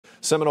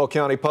Seminole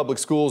County Public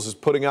Schools is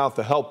putting out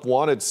the Help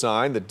Wanted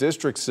sign. The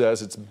district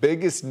says its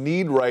biggest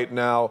need right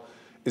now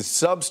is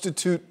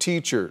substitute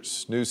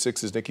teachers. News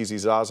 6's Nikki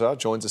Zizaza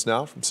joins us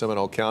now from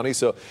Seminole County.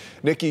 So,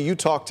 Nikki, you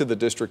talked to the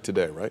district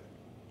today, right?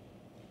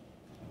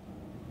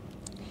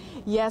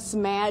 Yes,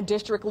 Matt.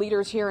 District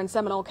leaders here in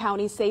Seminole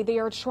County say they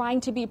are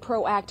trying to be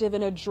proactive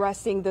in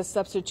addressing the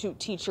substitute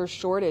teacher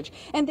shortage.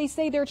 And they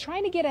say they're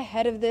trying to get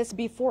ahead of this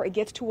before it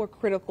gets to a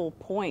critical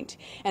point.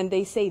 And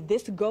they say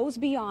this goes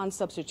beyond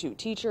substitute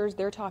teachers.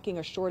 They're talking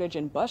a shortage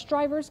in bus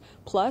drivers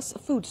plus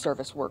food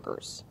service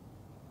workers.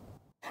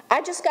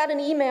 I just got an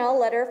email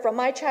letter from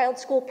my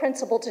child's school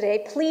principal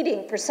today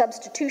pleading for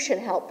substitution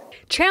help.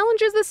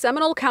 Challenges the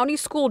Seminole County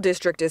School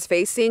District is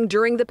facing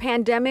during the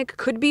pandemic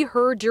could be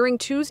heard during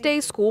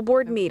Tuesday's school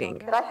board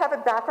meeting. I have a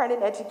background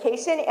in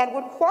education and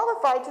would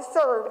qualify to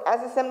serve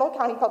as a Seminole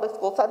County Public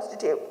School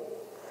substitute.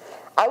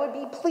 I would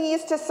be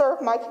pleased to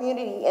serve my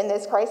community in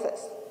this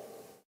crisis.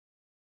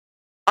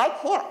 I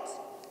can't,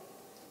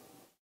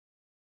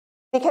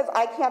 because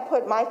I can't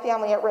put my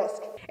family at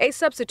risk. A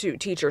substitute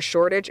teacher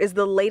shortage is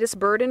the latest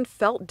burden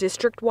felt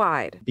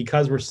district-wide.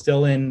 Because we're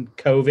still in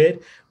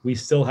COVID, we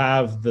still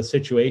have the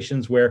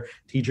situations where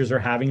teachers are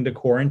having to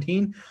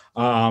quarantine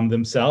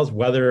themselves,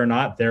 whether or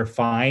not they're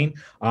fine,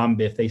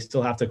 if they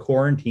still have to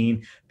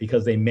quarantine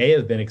because they may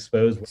have been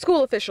exposed.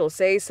 School officials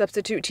say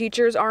substitute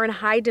teachers are in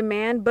high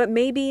demand, but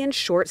may be in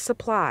short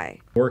supply.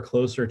 We're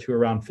closer to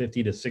around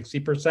 50 to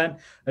 60%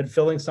 at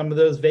filling some of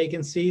those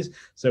vacancies.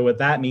 So what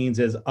that means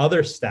is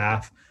other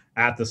staff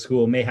at the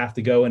school may have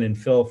to go in and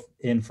fill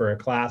in for a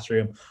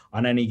classroom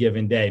on any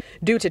given day.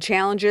 Due to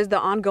challenges the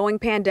ongoing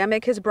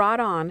pandemic has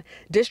brought on,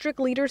 district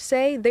leaders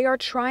say they are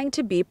trying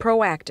to be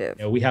proactive.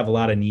 We have a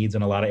lot of needs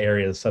in a lot of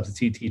areas.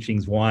 Substitute teaching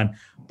is one.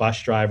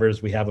 Bus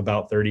drivers, we have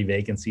about 30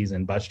 vacancies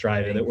in bus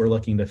driving that we're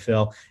looking to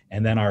fill.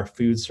 And then our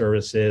food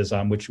services,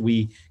 which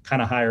we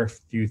kind of hire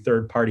through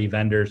third-party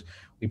vendors,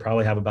 we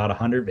probably have about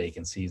 100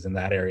 vacancies in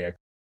that area.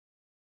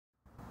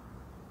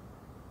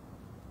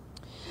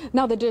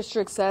 Now, the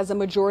district says a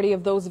majority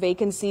of those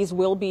vacancies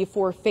will be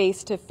for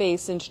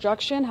face-to-face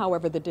instruction.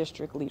 However, the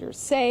district leaders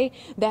say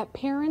that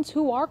parents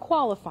who are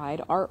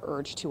qualified are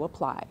urged to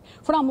apply.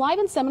 For now, I'm live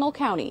in Seminole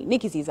County.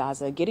 Nikki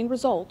Zizaza, Getting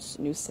Results,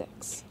 News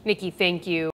 6. Nikki, thank you.